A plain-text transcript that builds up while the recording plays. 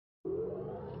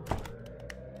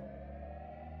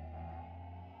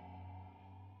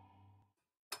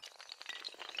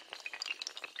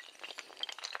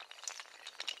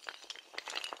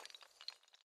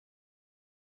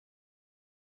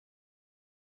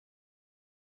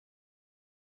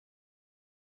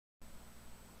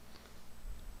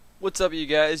What's up, you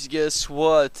guys? Guess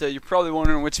what? You're probably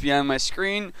wondering what's behind my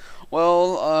screen.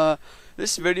 Well,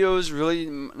 this video is really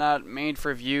not made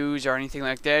for views or anything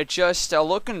like that. Just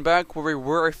looking back where we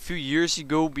were a few years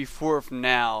ago before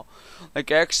now. Like,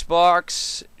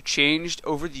 Xbox changed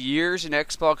over the years, and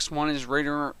XboxOne is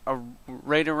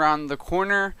right around the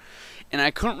corner. And I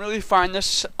couldn't really find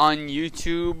this on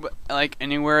YouTube, like,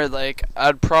 anywhere. Like,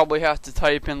 I'd probably have to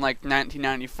type in, like,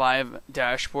 1995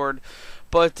 Dashboard.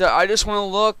 But I just want to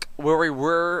look where we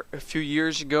were a few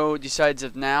years ago, decides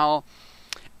of now.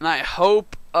 And I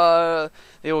hope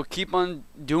they will keep on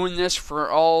doing this for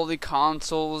all the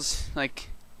consoles,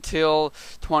 like, till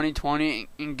 2020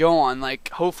 and go on. Like,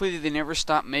 hopefully they never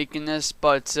stop making this.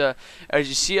 But as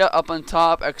you see up on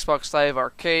top, Xbox Live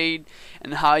Arcade,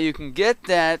 and how you can get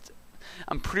that,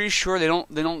 I'm pretty sure they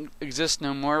don't exist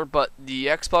no more. But the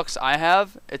Xbox I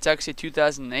have, it's actually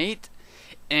 2008.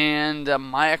 And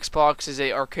my Xbox is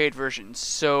a arcade version,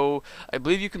 so I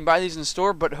believe you can buy these in the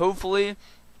store. But hopefully,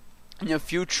 in the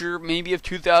future, maybe of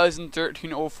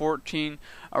 2013 or 14,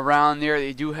 around there,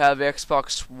 they do have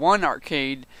Xbox One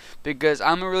arcade, because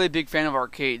I'm a really big fan of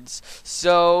arcades.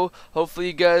 So hopefully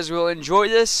you guys will enjoy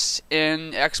this.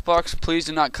 And Xbox, please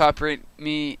do not copyright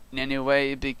me in any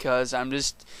way, because I'm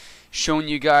just showing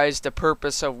you guys the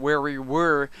purpose of where we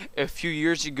were a few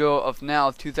years ago of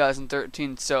now,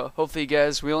 2013. So hopefully you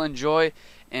guys will enjoy,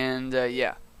 and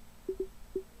yeah.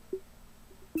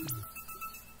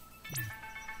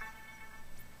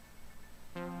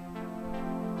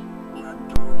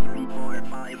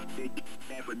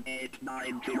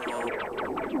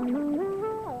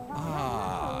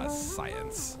 Ah,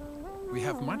 science. We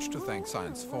have much to thank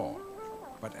science for.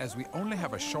 But as we only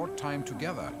have a short time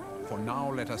together, for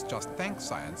now let us just thank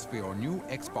science for your new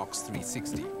Xbox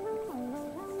 360.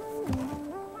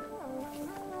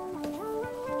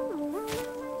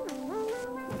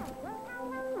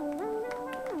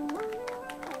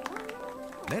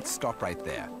 Let's stop right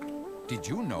there. Did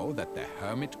you know that the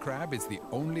hermit crab is the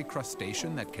only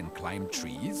crustacean that can climb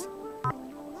trees?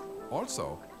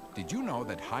 Also, did you know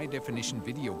that high-definition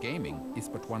video gaming is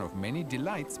but one of many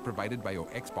delights provided by your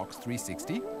Xbox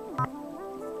 360?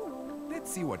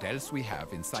 Let's see what else we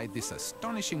have inside this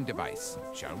astonishing device,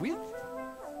 shall we?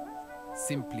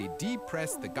 Simply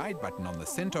depress the guide button on the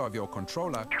center of your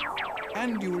controller,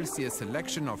 and you will see a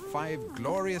selection of 5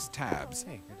 glorious tabs,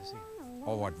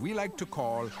 or what we like to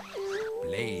call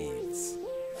blades.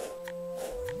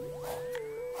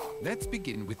 Let's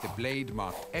begin with the blade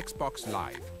marked Xbox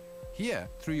Live. Here,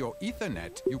 through your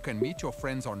Ethernet, you can meet your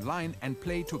friends online and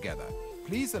play together.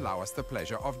 Please allow us the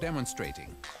pleasure of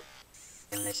demonstrating.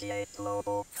 Initiate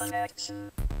global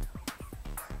connection.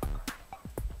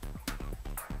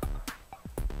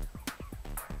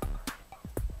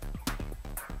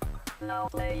 Now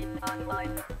playing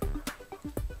online.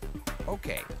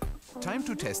 Okay, time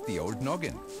to test the old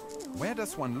noggin. Where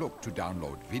does one look to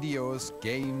download videos,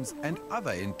 games, and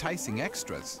other enticing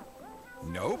extras?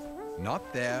 Nope,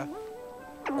 not there.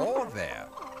 Or there.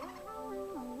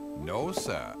 No,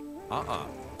 sir.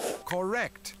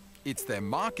 Correct. It's their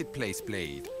Marketplace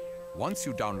blade. Once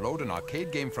you download an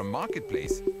arcade game from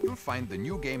Marketplace, you'll find the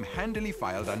new game handily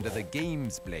filed under the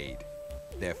Games blade.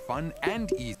 They're fun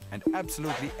and easy, and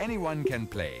absolutely anyone can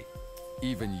play.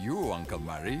 Even you, Uncle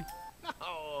Murray.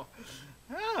 Oh,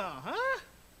 huh?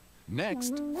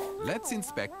 Next, let's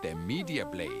inspect their Media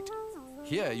blade.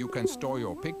 Here you can store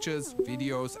your pictures,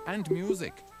 videos, and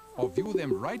music, or view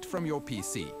them right from your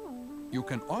PC. You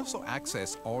can also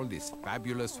access all this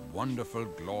fabulous, wonderful,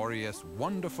 glorious,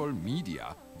 wonderful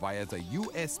media via the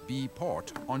USB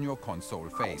port on your console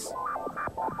face.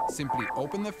 Simply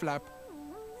open the flap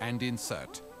and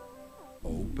insert.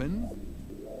 Open,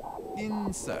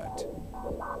 insert.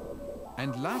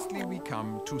 And lastly we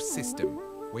come to System,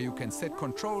 where you can set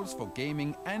controls for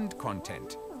gaming and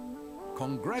content.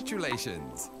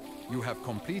 Congratulations! You have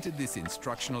completed this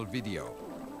instructional video,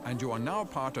 and you are now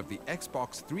part of the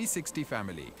Xbox 360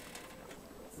 family.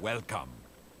 Welcome.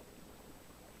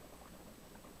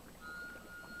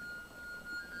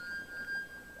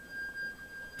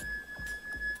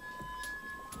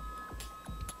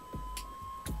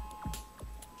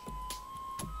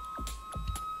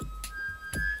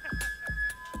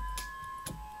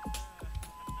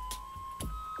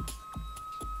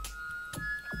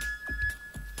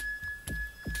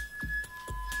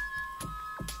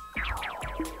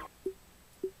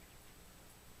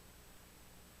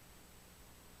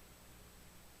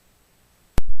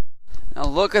 Now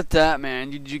look at that,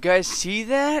 man. Did you guys see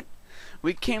that?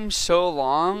 We came so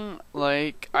long.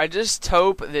 Like, I just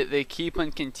hope that they keep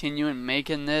on continuing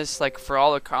making this, like, for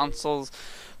all the consoles.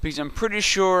 because I'm pretty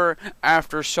sure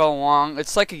after so long,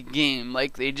 it's like a game.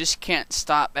 Like, they just can't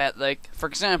stop at, like, for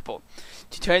example,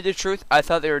 to tell you the truth, I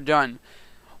thought they were done.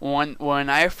 When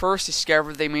I first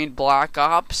discovered they made Black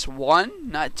Ops 1,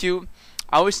 not 2,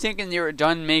 I was thinking they were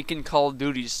done making Call of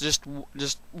Duties,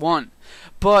 just one.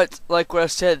 But, like what I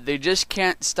said, they just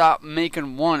can't stop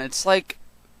making one. It's like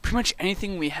pretty much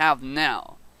anything we have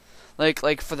now.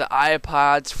 Like for the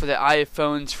iPods, for the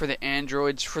iPhones, for the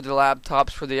Androids, for the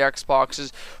laptops, for the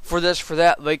Xboxes, for this, for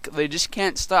that. Like, they just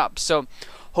can't stop. So,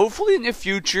 hopefully in the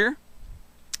future,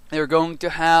 they're going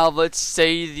to have, let's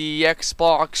say, the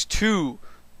Xbox 2.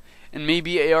 And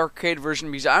maybe a arcade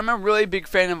version, because I'm a really big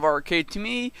fan of arcade. To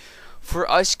me, for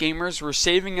us gamers, we're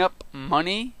saving up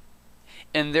money,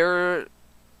 and they're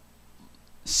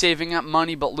saving up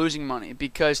money but losing money,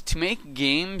 because to make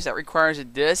games that requires a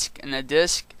disc, and a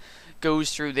disc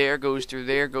goes through there, goes through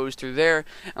there, goes through there,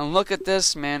 and look at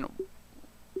this, man.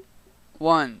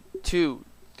 1, 2,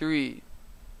 3,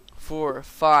 4,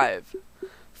 5.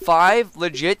 5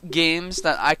 legit games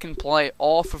that I can play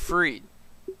all for free.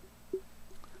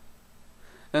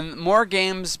 And more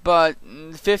games, but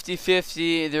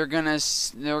 50-50. They're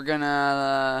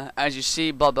gonna, as you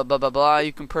see, blah blah blah blah blah.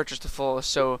 You can purchase the full,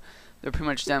 so they're pretty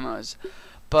much demos.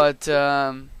 But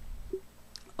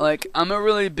like, I'm a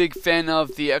really big fan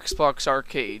of the Xbox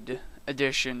Arcade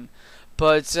Edition.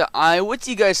 But what do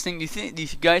you guys think? Do you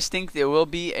guys think there will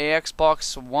be a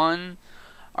Xbox One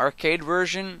arcade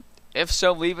version? If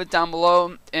so, leave it down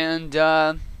below. And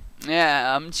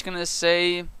yeah, I'm just gonna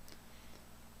say,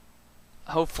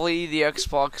 hopefully the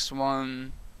Xbox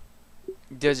One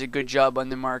does a good job on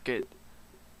the market.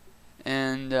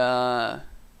 And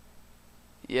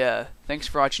yeah, thanks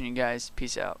for watching, you guys.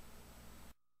 Peace out.